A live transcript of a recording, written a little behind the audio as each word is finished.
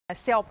a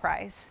sale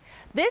price.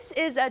 This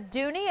is a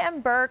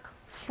Dooney Bourke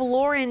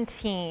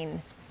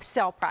Florentine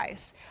sale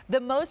price. The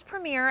most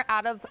premier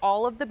out of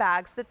all of the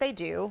bags that they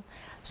do,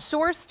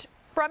 sourced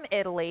from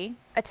Italy,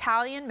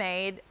 Italian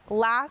made,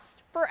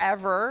 last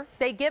forever.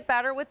 They get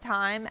better with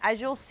time.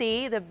 As you'll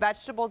see, the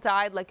vegetable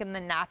dyed like in the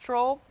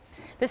natural.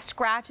 The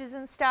scratches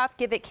and stuff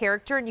give it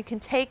character, and you can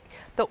take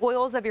the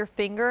oils of your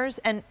fingers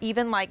and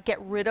even like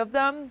get rid of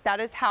them. That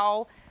is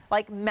how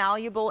like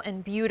malleable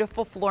and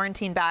beautiful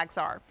Florentine bags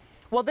are.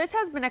 Well, this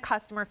has been a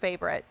customer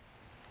favorite.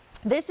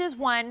 This is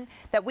one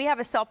that we have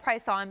a sale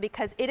price on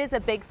because it is a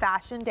big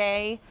fashion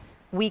day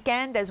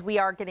weekend as we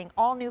are getting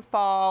all new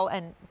fall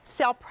and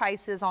sale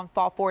prices on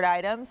fall forward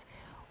items.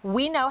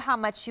 We know how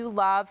much you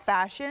love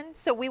fashion,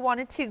 so we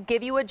wanted to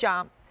give you a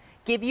jump,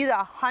 give you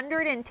the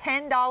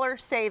 $110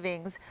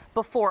 savings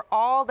before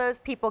all those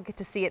people get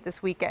to see it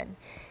this weekend.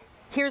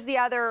 Here's the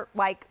other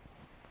like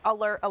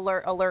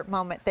alert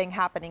moment thing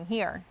happening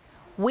here.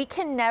 We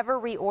can never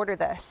reorder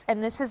this,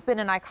 and this has been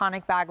an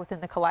iconic bag within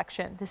the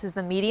collection. This is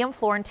the medium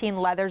Florentine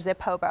leather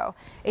zip hobo.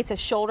 It's a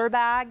shoulder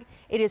bag.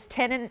 It is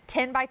 10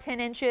 by 10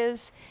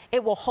 inches.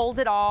 It will hold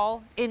it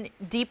all. In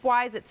deep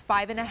wise, it's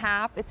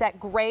 5.5. It's that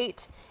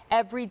great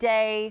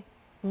everyday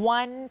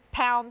 1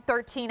 pound,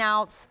 13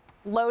 ounce,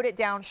 load it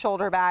down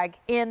shoulder bag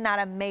in that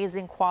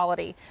amazing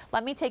quality.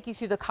 Let me take you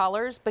through the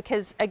colors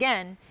because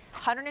again,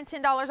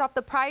 $110 off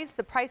the price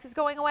is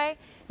going away.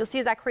 You'll see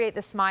as I create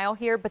the smile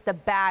here, but the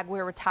bag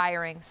we're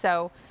retiring.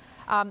 So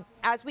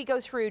as we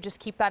go through, just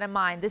keep that in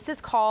mind. This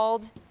is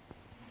called,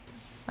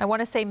 I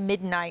want to say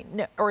midnight,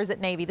 or is it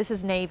navy? This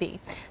is navy.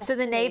 So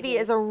the navy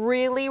is a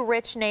really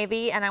rich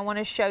navy, and I want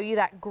to show you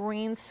that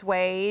green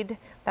suede.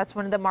 That's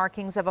one of the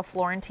markings of a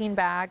Florentine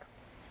bag.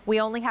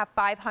 We only have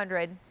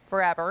 500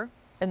 forever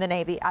in the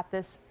navy at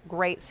this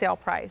great sale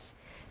price.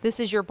 This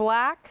is your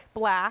black.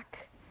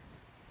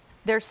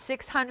 There's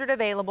 600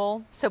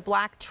 available, so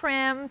black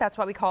trim, that's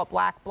why we call it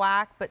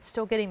black, but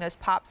still getting those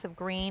pops of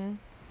green.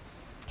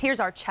 Here's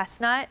our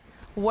chestnut.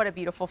 What a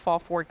beautiful fall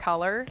forward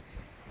color.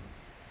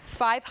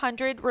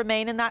 500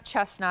 remain in that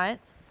chestnut.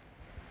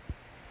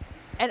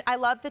 And I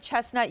love the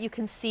chestnut. You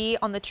can see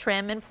on the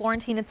trim in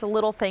Florentine, it's a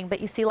little thing, but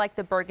you see like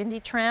the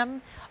burgundy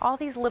trim. All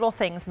these little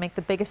things make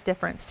the biggest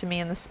difference to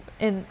me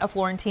in a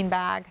Florentine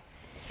bag.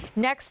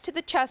 Next to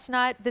the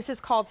chestnut, this is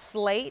called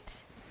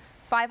slate.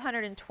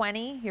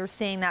 520. You're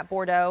seeing that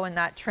Bordeaux and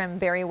that trim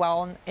very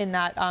well in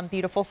that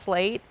beautiful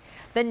slate.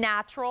 The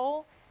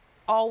natural,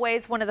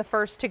 always one of the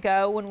first to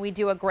go when we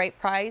do a great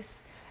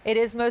price. It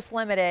is most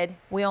limited.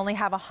 We only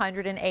have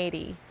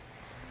 180.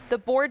 The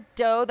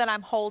Bordeaux that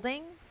I'm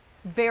holding,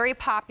 very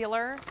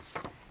popular.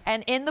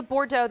 And in the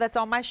Bordeaux that's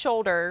on my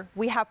shoulder,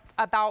 we have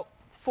about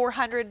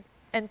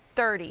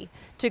 430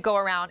 to go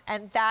around,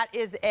 and that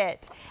is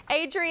it.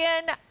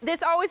 Adrienne,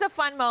 it's always a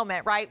fun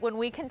moment, right? When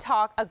we can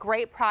talk a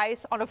great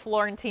price on a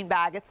Florentine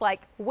bag. It's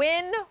like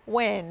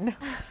win-win.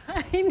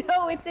 I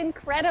know, it's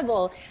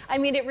incredible. I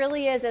mean, it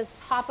really is as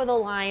top of the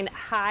line,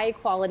 high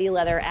quality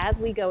leather as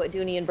we go at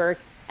Dooney Bourke.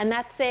 And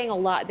that's saying a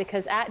lot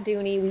because at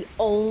Dooney, we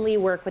only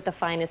work with the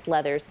finest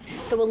leathers.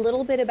 So a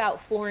little bit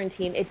about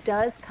Florentine. It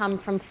does come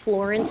from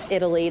Florence,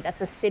 Italy.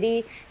 That's a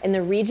city in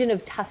the region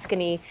of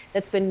Tuscany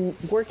that's been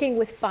working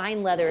with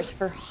fine leathers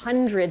for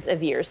hundreds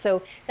of years.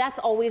 So that's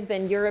always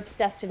been Europe's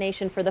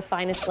destination for the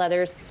finest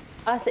leathers.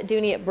 Us at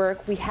Dooney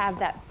Bourke, we have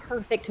that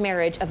perfect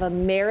marriage of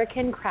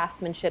American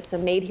craftsmanship, so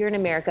made here in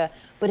America,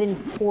 but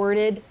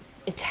imported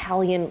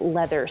Italian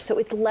leather. So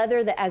it's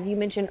leather that, as you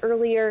mentioned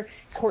earlier,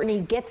 Courtney,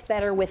 gets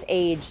better with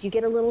age. You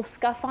get a little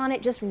scuff on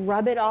it, just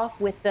rub it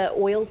off with the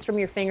oils from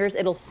your fingers.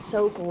 It'll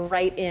soak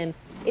right in.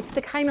 It's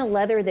the kind of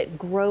leather that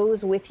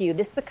grows with you.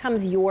 This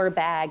becomes your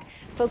bag.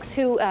 Folks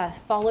who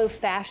follow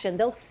fashion,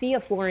 they'll see a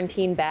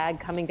Florentine bag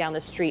coming down the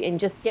street and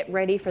just get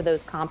ready for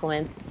those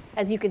compliments.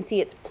 As you can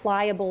see, it's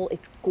pliable,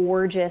 it's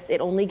gorgeous.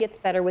 It only gets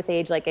better with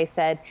age, like I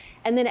said.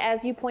 And then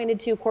as you pointed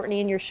to,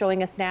 Courtney, and you're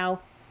showing us now,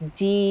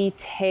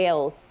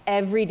 details.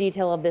 Every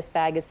detail of this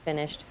bag is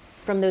finished.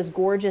 From those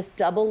gorgeous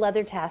double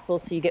leather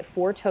tassels, so you get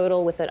 4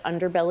 total with an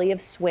underbelly of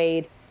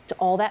suede, to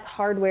all that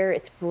hardware.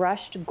 It's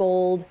brushed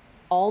gold,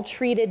 all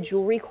treated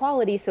jewelry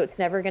quality, so it's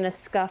never going to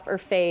scuff or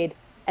fade.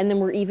 And then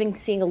we're even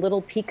seeing a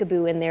little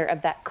peekaboo in there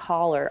of that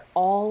collar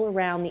all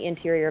around the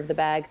interior of the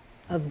bag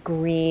of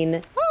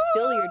green,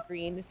 billiard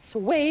green,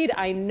 suede.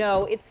 I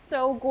know, it's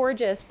so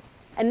gorgeous.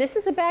 And this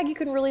is a bag you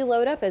can really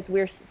load up, as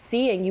we're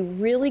seeing. You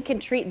really can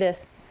treat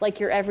this like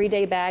your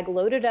everyday bag.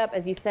 Loaded up,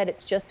 as you said,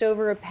 it's just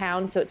over 1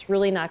 pound, so it's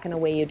really not going to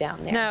weigh you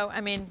down there. No,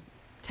 I mean,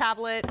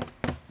 tablet,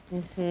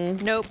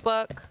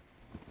 notebook,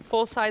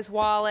 full-size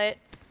wallet,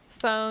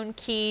 phone,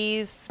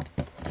 keys,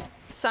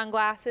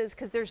 sunglasses,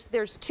 because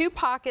there's 2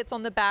 pockets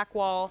on the back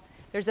wall.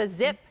 There's a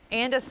zip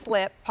and a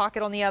slip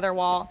pocket on the other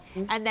wall,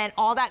 and then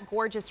all that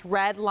gorgeous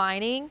red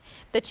lining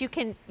that you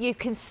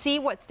can see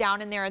what's down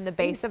in there in the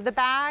base of the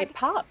bag. It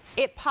pops.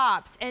 It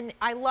pops, and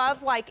I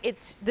love like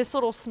it's this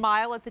little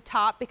smile at the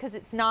top because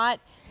it's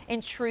not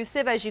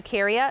intrusive as you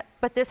carry it,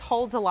 but this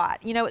holds a lot.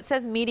 You know, it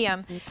says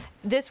medium.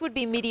 This would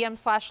be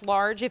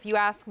medium/large if you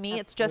ask me.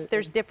 It's just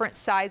there's different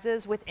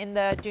sizes within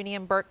the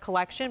Dooney & Bourke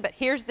collection. But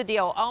here's the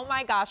deal. Oh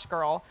my gosh,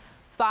 girl.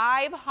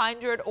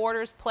 500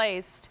 orders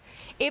placed.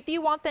 If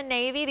you want the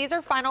navy, these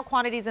are final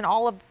quantities in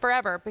all of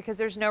forever because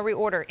there's no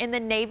reorder. In the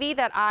navy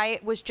that I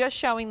was just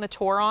showing the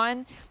tour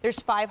on, there's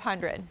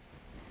 500.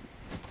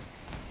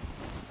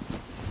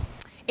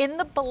 In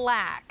the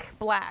black,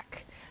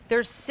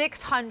 there's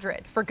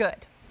 600 for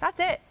good. That's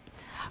it.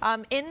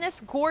 In this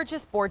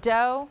gorgeous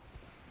Bordeaux,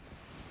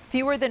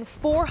 fewer than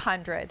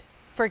 400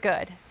 for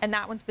good. And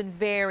that one's been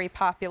very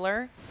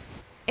popular.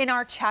 In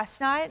our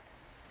chestnut,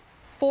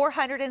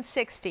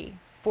 460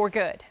 for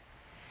good.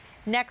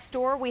 Next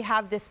door, we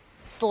have this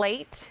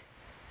slate,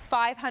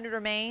 500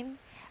 remain.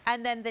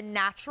 And then the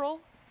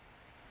natural,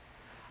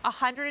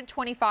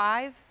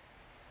 125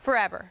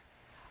 forever.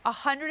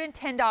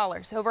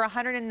 $110, over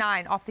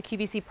 $109 off the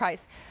QVC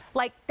price.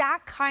 Like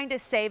that kind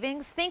of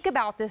savings, think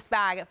about this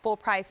bag at full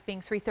price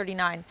being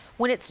 $339.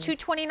 When it's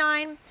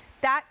 $229,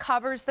 that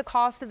covers the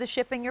cost of the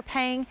shipping you're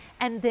paying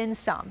and then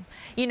some.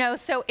 You know,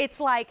 so it's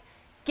like,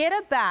 get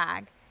a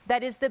bag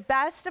that is the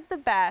best of the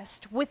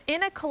best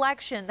within a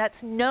collection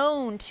that's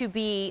known to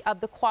be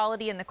of the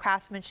quality and the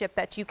craftsmanship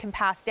that you can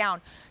pass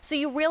down. So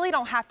you really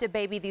don't have to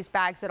baby these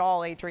bags at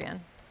all,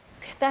 Adrienne.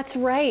 That's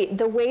right.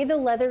 The way the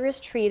leather is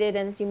treated,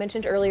 and as you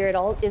mentioned earlier, it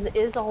all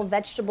is all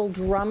vegetable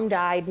drum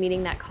dyed,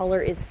 meaning that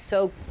color is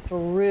soaked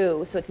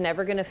through, so it's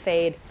never going to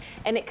fade.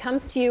 And it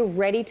comes to you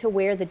ready to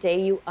wear the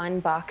day you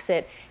unbox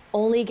it.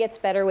 Only gets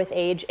better with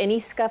age. Any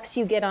scuffs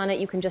you get on it,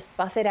 you can just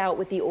buff it out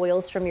with the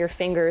oils from your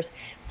fingers.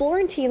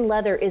 Florentine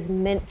leather is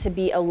meant to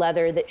be a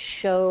leather that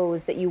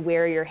shows that you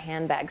wear your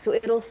handbag. So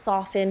it'll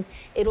soften,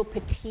 it'll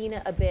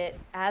patina a bit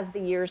as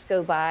the years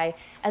go by.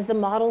 As the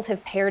models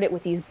have paired it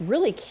with these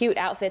really cute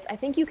outfits, I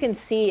think you can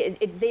see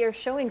they are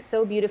showing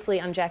so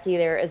beautifully on Jackie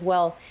there as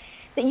well,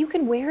 that you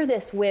can wear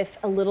this with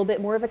a little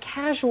bit more of a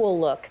casual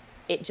look.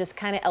 It just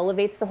kind of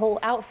elevates the whole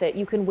outfit.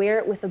 You can wear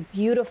it with a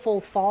beautiful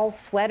fall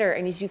sweater,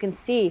 and as you can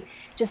see,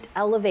 just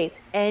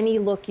elevates any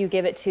look you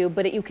give it to,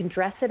 but you can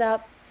dress it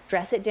up,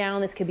 dress it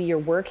down. This could be your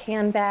work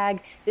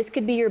handbag. This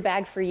could be your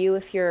bag for you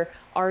if you're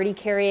already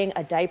carrying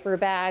a diaper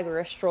bag or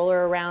a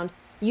stroller around.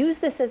 Use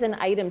this as an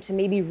item to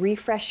maybe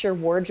refresh your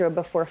wardrobe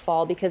before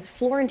fall, because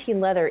Florentine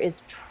leather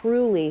is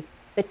truly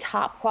the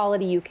top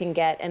quality you can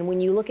get. And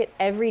when you look at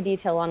every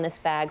detail on this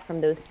bag,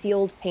 from those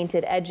sealed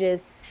painted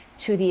edges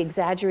to the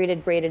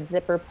exaggerated braided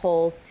zipper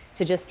pulls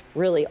to just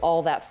really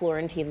all that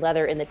Florentine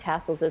leather in the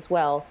tassels as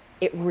well,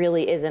 it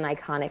really is an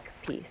iconic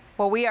piece.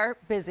 Well, we are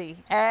busy.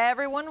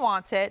 Everyone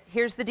wants it.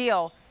 Here's the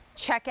deal.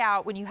 Check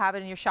out when you have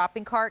it in your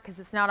shopping cart, because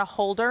it's not a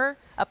holder,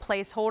 a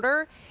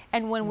placeholder.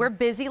 And when we're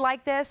busy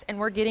like this and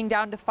we're getting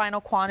down to final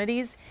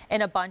quantities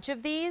in a bunch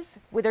of these,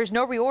 where there's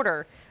no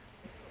reorder,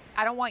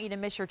 I don't want you to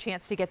miss your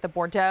chance to get the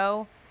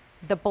Bordeaux,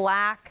 the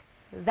black,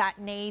 that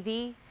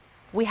navy.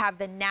 We have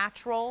the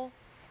natural.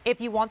 If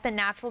you want the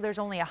natural, there's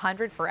only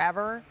 100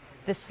 forever.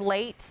 The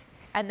slate,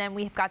 and then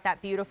we've got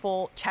that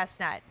beautiful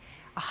chestnut.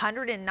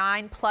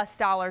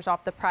 $109+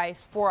 off the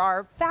price for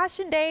our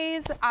fashion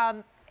days.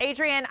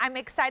 Adrienne, I'm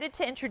excited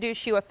to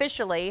introduce you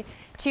officially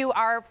to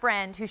our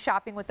friend who's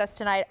shopping with us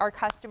tonight, our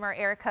customer,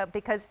 Erica,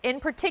 because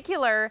in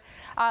particular,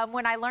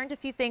 when I learned a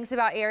few things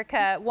about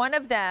Erica, one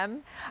of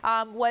them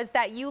was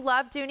that you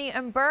love Dooney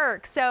 &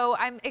 Bourke. So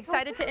I'm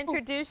excited to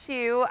introduce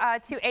you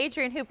to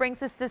Adrienne, who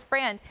brings us this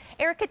brand.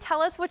 Erica,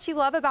 tell us what you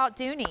love about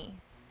Dooney.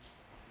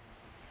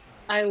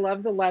 I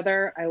love the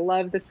leather. I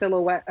love the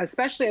silhouette,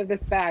 especially of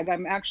this bag.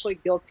 I'm actually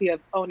guilty of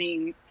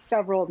owning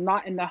several,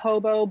 not in the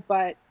Hobo,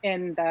 but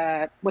in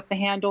the with the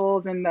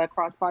handles and the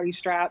crossbody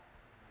strap.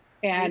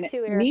 And Me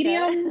too, Erica.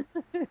 Medium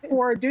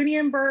for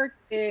Dooney & Bourke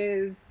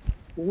is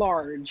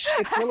large.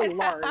 It's really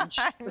large.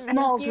 The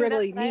small's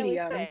really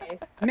medium.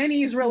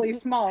 Mini's really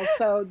small.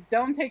 So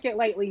don't take it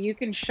lightly. You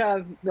can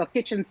shove the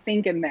kitchen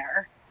sink in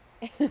there.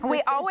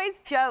 We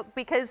always joke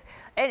because,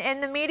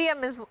 and the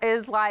medium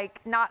is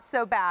like not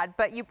so bad,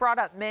 but you brought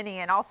up mini,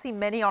 and I'll see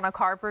mini on a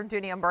card from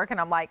Dooney & Bourke,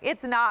 and I'm like,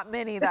 it's not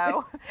mini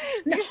though.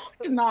 No,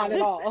 it's not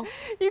at all.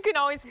 You can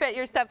always fit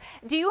your stuff.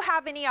 Do you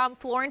have any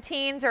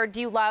Florentines, or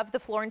do you love the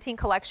Florentine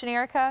collection,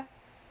 Erica?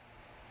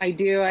 I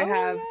do. I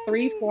have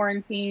 3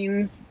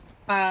 Florentines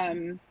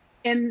in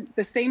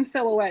the same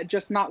silhouette,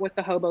 just not with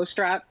the Hobo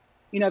strap.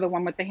 You know, the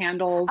one with the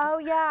handles. Oh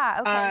yeah,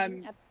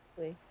 okay.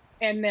 Absolutely.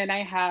 And then I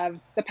have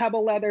the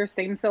pebble leather,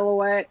 same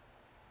silhouette.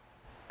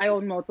 I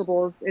own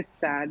multiples. It's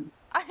sad.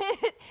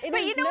 But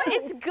you know what?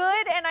 It's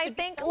good. And I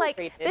think like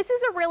this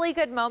is a really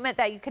good moment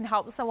that you can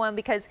help someone,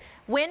 because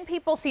when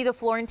people see the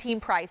Florentine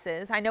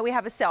prices, I know we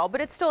have a sale, but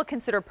it's still a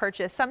considered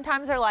purchase.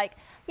 Sometimes they're like,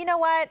 you know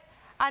what?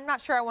 I'm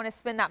not sure I want to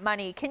spend that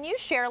money. Can you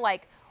share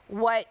like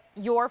what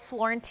your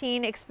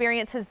Florentine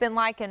experience has been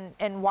like,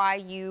 and why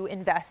you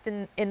invest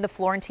in the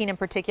Florentine in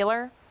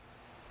particular?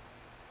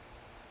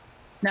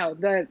 No,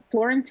 the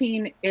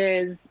Florentine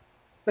is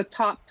the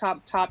top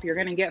you're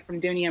going to get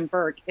from Dooney &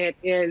 Bourke. It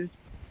is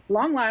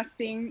long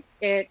lasting.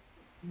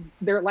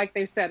 They're like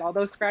they said, all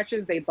those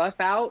scratches, they buff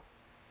out.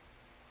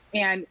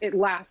 and it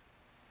lasts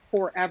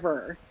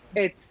forever.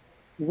 It's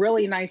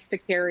really nice to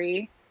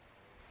carry.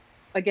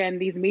 Again,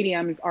 these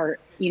mediums are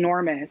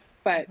enormous,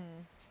 but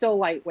still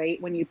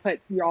lightweight. When you put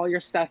all your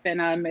stuff in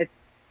them,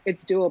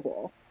 it's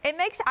doable. It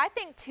makes, I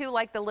think too,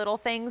 like the little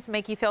things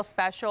make you feel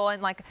special.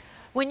 And like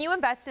when you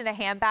invest in a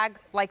handbag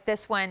like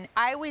this one,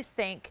 I always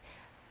think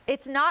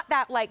it's not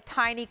that like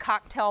tiny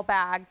cocktail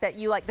bag that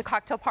you like, the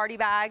cocktail party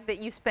bag that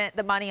you spent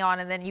the money on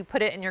and then you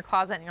put it in your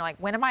closet and you're like,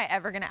 when am I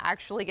ever going to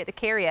actually get to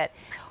carry it?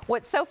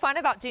 What's so fun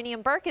about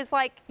Dooney Bourke is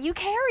like you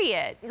carry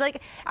it.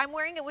 Like I'm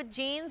wearing it with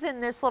jeans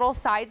and this little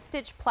side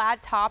stitch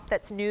plaid top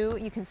that's new.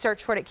 You can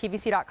search for it at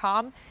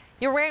QVC.com.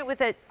 You're wearing it with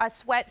a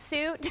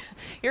sweatsuit.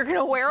 You're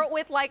gonna wear it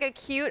with like a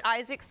cute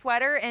Isaac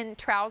sweater and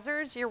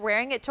trousers. You're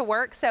wearing it to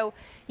work. So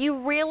you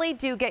really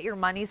do get your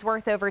money's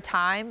worth over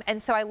time.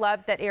 And so I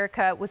love that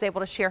Erica was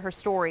able to share her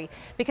story,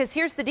 because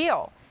here's the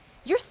deal.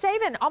 You're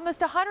saving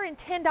almost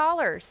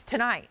 $110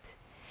 tonight.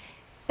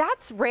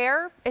 That's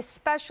rare,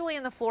 especially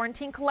in the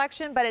Florentine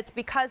collection, but it's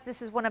because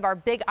this is one of our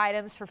big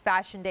items for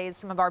fashion days,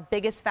 some of our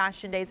biggest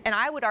fashion days. And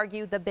I would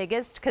argue the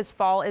biggest, because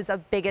fall is a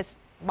biggest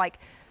like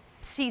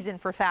season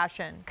for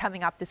fashion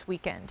coming up this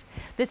weekend.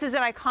 This is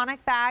an iconic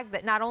bag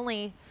that not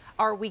only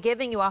are we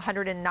giving you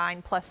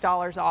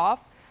 $109+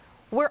 off,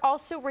 we're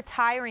also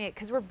retiring it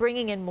because we're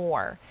bringing in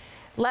more.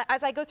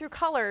 As I go through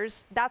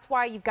colors, that's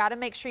why you've got to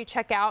make sure you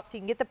check out so you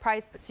can get the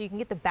price, but so you can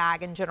get the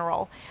bag in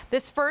general.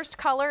 This first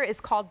color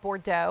is called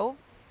Bordeaux.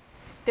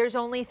 There's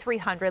only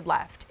 300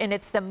 left, and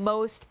it's the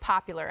most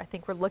popular. I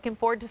think we're looking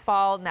forward to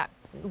fall in that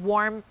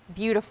warm,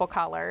 beautiful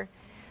color.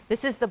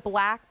 This is the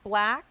black.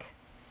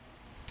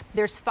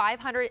 There's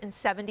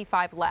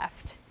 575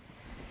 left.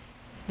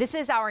 This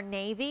is our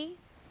navy.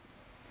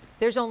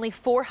 There's only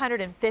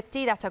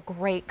 450. That's a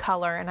great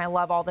color, and I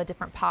love all the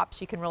different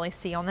pops you can really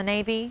see on the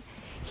navy.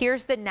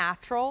 Here's the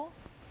natural.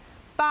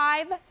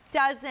 5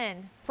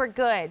 dozen for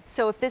good.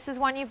 So if this is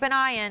one you've been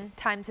eyeing,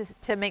 time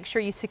to make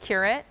sure you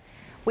secure it.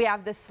 We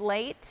have the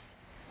slate.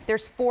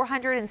 There's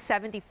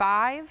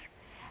 475.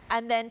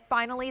 And then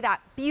finally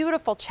that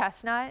beautiful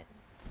chestnut.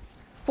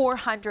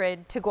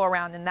 400 to go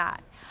around in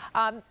that.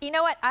 You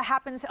know what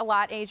happens a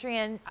lot,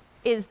 Adrienne,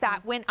 is that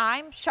when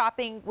I'm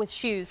shopping with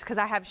shoes, because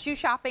I have shoe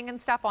shopping and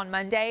stuff on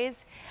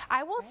Mondays,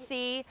 I will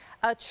see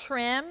a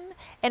trim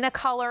in a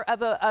color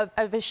of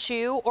a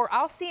shoe, or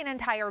I'll see an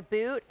entire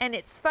boot, and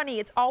it's funny,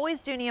 it's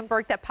always Dooney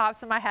Bourke that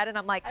pops in my head, and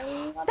I'm like,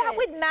 that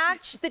would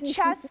match the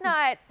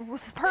chestnut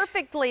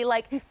perfectly.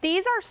 Like,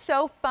 these are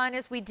so fun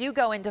as we do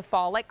go into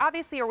fall. Like,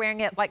 obviously you're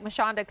wearing it, like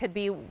Mashonda could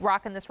be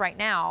rocking this right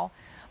now,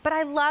 but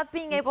I love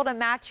being able to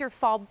match your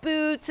fall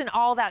boots and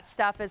all that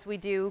stuff as we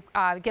do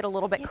get a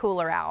little bit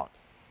cooler out.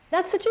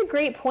 That's such a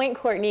great point,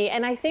 Courtney.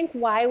 And I think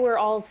why we're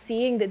all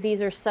seeing that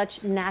these are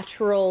such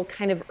natural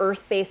kind of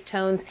earth-based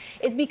tones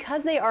is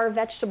because they are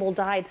vegetable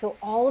dyed. So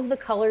all of the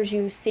colors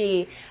you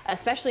see,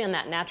 especially on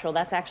that natural,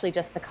 that's actually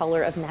just the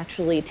color of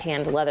naturally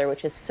tanned leather,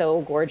 which is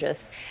so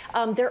gorgeous.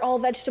 They're all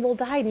vegetable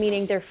dyed,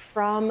 meaning they're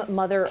from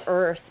Mother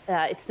Earth.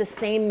 It's the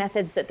same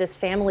methods that this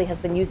family has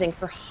been using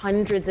for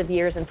hundreds of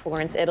years in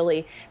Florence,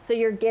 Italy. So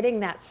you're getting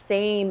that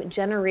same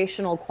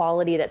generational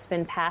quality that's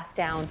been passed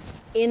down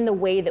in the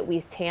way that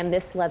we tan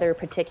this leather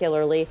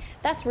particularly.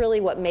 That's really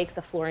what makes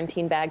a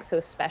Florentine bag so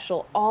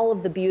special, all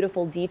of the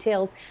beautiful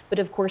details, but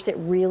of course it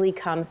really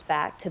comes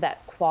back to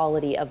that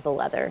quality of the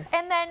leather.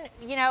 And then,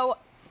 you know,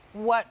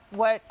 what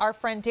our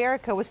friend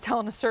Derica was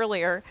telling us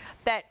earlier,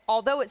 that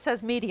although it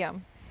says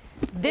medium,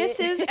 this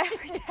is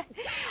every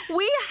day.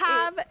 We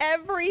have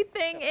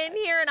everything in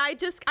here, and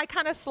I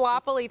kind of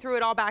sloppily threw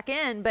it all back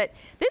in, but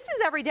this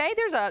is every day.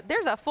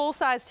 There's a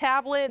full-size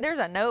tablet, there's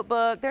a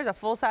notebook, there's a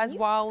full-size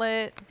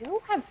wallet. You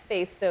do have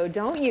space though,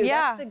 don't you?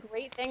 Yeah. That's the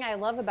great thing I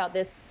love about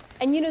this.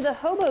 And you know, the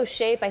Hobo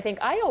shape, I think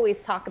I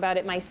always talk about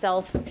it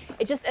myself,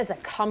 it just as a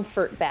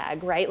comfort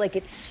bag, right? Like,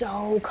 it's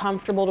so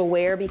comfortable to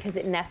wear because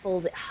it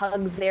nestles, it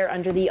hugs there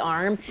under the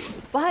arm.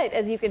 But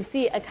as you can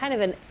see, a kind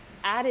of an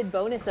added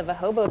bonus of a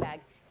Hobo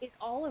bag is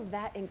all of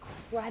that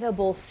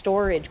incredible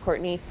storage,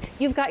 Courtney.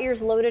 You've got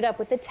yours loaded up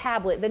with the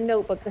tablet, the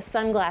notebook, the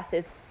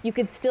sunglasses. You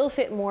could still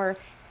fit more,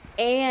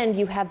 and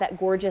you have that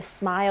gorgeous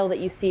smile that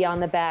you see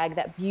on the bag,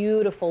 that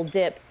beautiful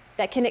dip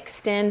that can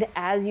extend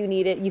as you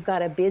need it. You've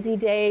got a busy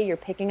day, you're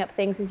picking up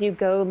things as you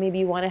go, maybe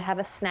you want to have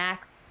a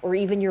snack or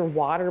even your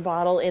water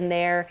bottle in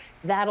there.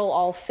 That'll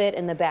all fit,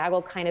 and the bag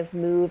will kind of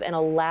move and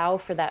allow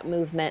for that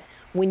movement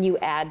when you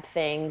add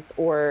things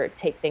or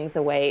take things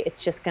away.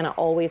 It's just going to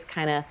always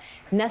kind of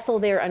nestle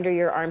there under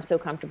your arm so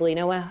comfortably,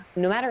 no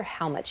matter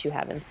how much you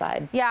have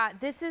inside. Yeah,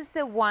 this is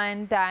the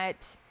one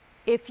that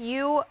if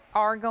you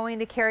are going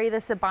to carry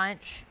this a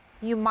bunch,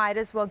 you might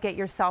as well get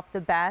yourself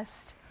the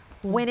best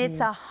when it's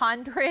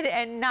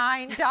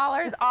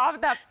 $109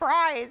 off the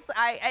price.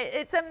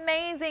 It's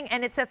amazing,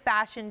 and it's a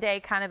fashion day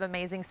kind of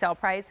amazing sale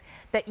price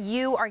that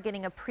you are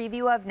getting a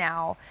preview of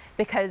now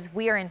because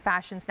we are in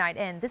Fashions Night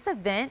In. This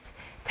event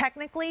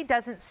technically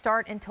doesn't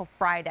start until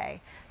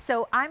Friday.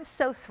 So I'm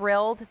so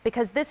thrilled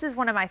because this is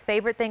one of my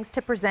favorite things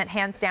to present,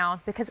 hands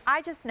down, because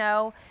I just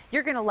know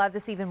you're gonna love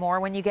this even more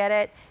when you get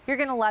it. You're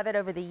gonna love it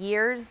over the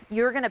years.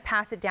 You're gonna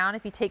pass it down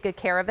if you take good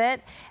care of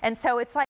it. And so it's like,